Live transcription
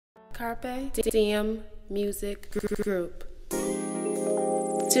Carpe, Diem Music Group.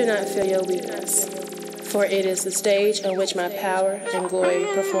 Do not fear your weakness, for it is the stage on which my power and glory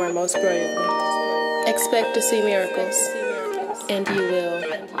perform most brilliantly. Expect to see miracles, and you will.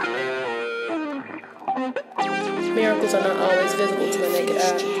 Miracles are not always visible to the naked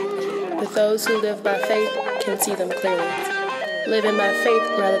eye, but those who live by faith can see them clearly. Living by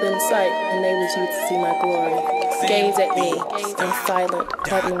faith rather than sight enables you to see my glory. Gaze at me in silent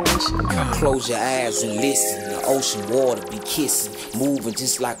admiration. Close your eyes and listen. The ocean water be kissing, moving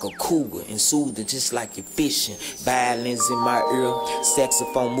just like a cougar and soothing just like you're fishing. Violins in my ear,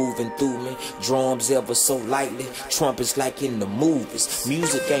 saxophone moving through me, drums ever so lightly, trumpets like in the movies.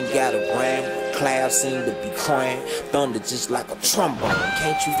 Music ain't got a rhyme, clouds seem to be crying, thunder just like a trombone.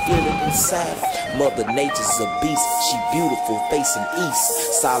 Can't you feel it inside? Mother Nature's a beast, she beautiful, facing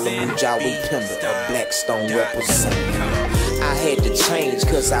east. Solomon Jawi Pimber, a black stone representative. I had to change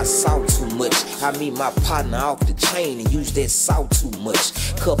cause I saw too much. I meet my partner off the chain and use that salt too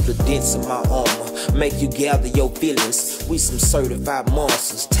much. Couple of dents in my armor make you gather your feelings. We some certified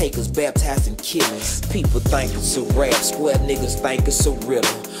monsters, takers, baptized and killings. People think it's a rap, square niggas think it's a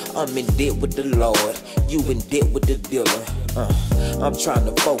riddle. I'm in debt with the Lord, you in debt with the dealer. I'm trying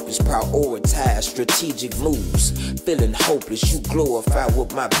to focus, prioritize strategic moves. Feeling hopeless, you glorify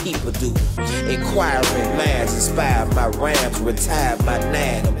what my people do. Inquiring minds inspire my rhymes, retire my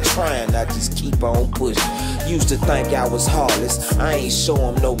nine. I'm trying, I just keep on pushing. Used to think I was heartless, I ain't show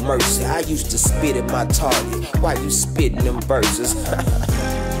 'em no mercy. I used to spit at my target, why you spitting them verses?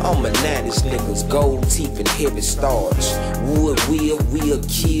 I'm a 90s niggas, gold teeth and heavy starch. Wood we'll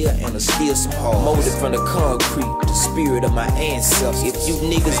kill and steal some heart. Molded from the concrete, the spirit of my ancestors. If you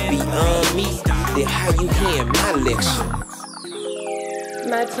niggas be on me, then how you hearing my lecture?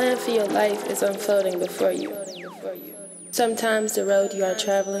 My plan for your life is unfolding before you. Sometimes the road you are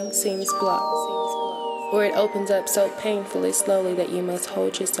traveling seems blocked, or it opens up so painfully slowly that you must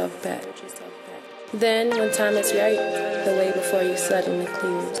hold yourself back. Then, when time is right, the way before you suddenly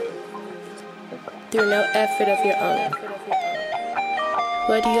clears. Through no effort of your own.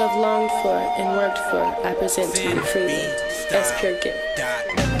 What you have longed for and worked for, I present to you freely, as pure gift.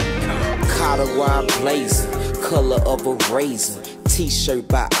 Collar blazing, color of a raisin. T-shirt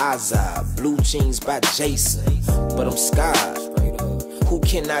by Azad, blue jeans by Jason. But I'm scarred. Who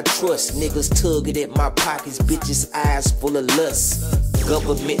can I trust? Niggas tugging at my pockets, bitches' eyes full of lust.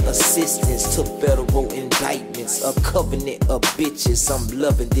 Government assistance to federal indictments. A covenant of bitches, I'm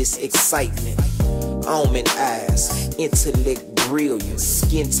loving this excitement. Almond eyes, intellect brilliant.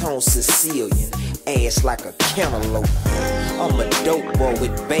 Skin tone Sicilian, ass like a cantaloupe. I'm a dope boy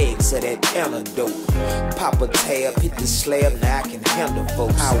with bags of that antidote. Pop a tab, hit the slab, now I can handle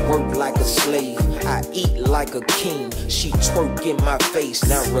folks. I work like a slave, I eat like a king. She twerk in my face,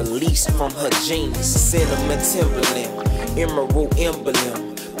 now released from her jeans. Cinnamon Timberland, emerald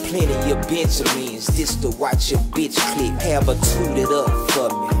emblem. Plenty of Benjamins, this to watch your bitch click. Have her tooted up for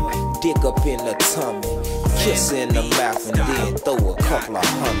me, dick up in the tummy. Kiss her in the mouth and then throw a couple of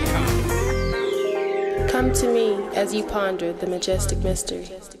hundred. Come to me as you ponder the majestic mystery.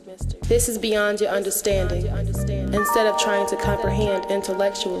 This is beyond your understanding. Instead of trying to comprehend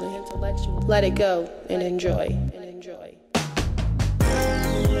intellectually, let it go and enjoy.